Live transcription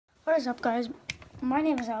What is up, guys? My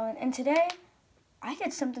name is Alan, and today I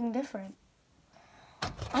did something different.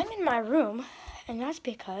 I'm in my room, and that's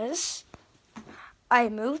because I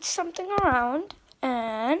moved something around,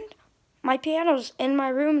 and my piano's in my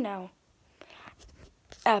room now.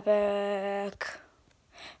 Epic.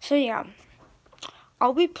 So yeah,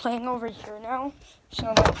 I'll be playing over here now.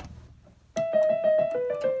 So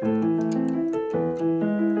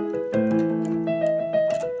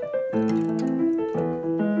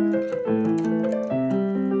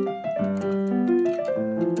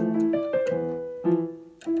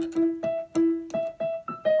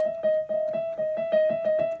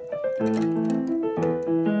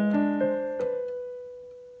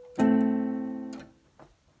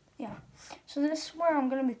yeah, so this is where I'm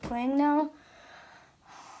gonna be playing now.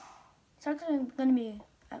 It's actually gonna be,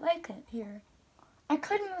 I like it here. I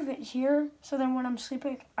could move it here, so then when I'm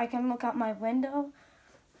sleeping, I can look out my window.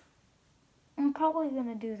 I'm probably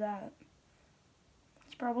gonna do that.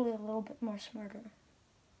 It's probably a little bit more smarter.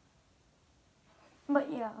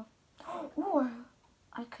 But yeah, or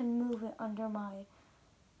I can move it under my,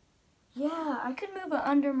 I could move it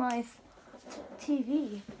under my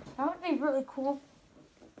TV. That would be really cool.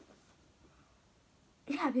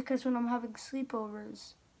 Yeah, because when I'm having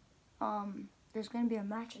sleepovers, there's gonna be a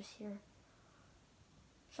mattress here.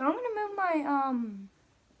 So I'm gonna move my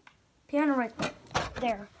piano right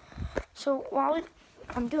there. So while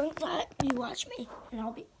I'm doing that, you watch me, and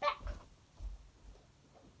I'll be back.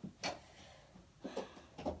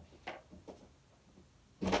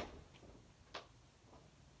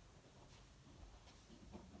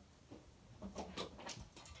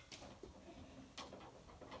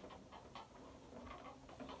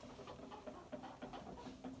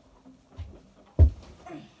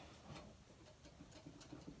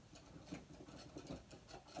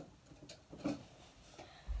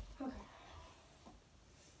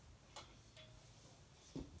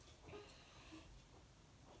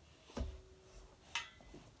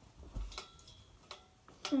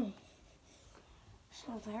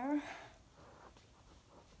 So there.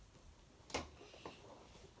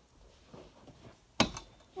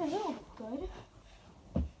 Yeah, that looks good.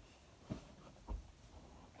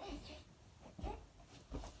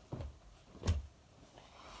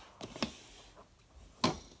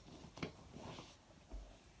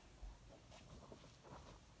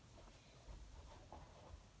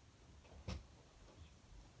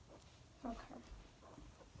 Okay.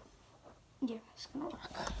 Yeah, it's gonna work.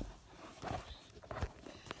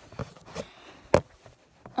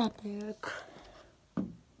 Epic.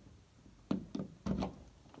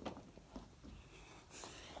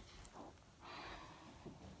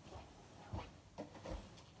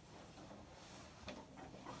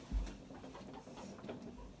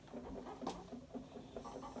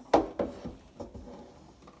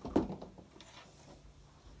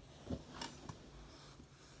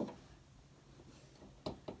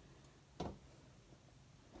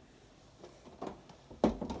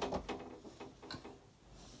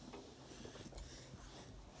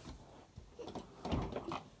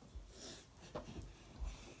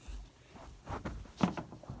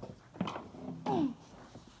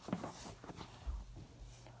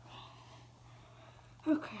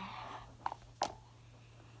 Okay.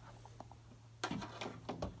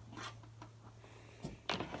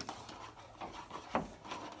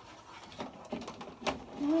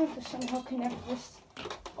 Now I have to somehow connect this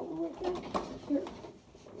with it. Here.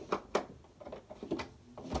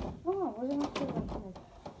 Oh, I wasn't actually like that.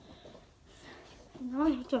 Now I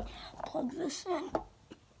have to plug this in.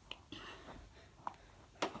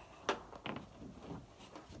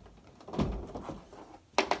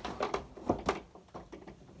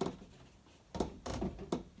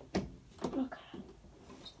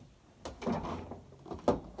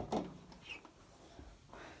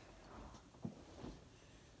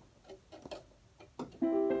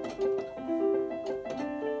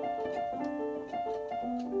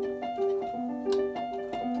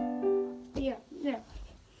 Yeah.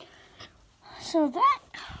 So that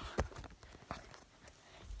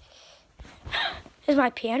is my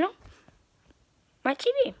piano, my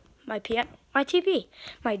TV, my piano, my TV,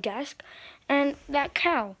 my desk, and that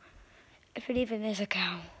cow, if it even is a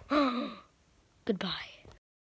cow. Goodbye.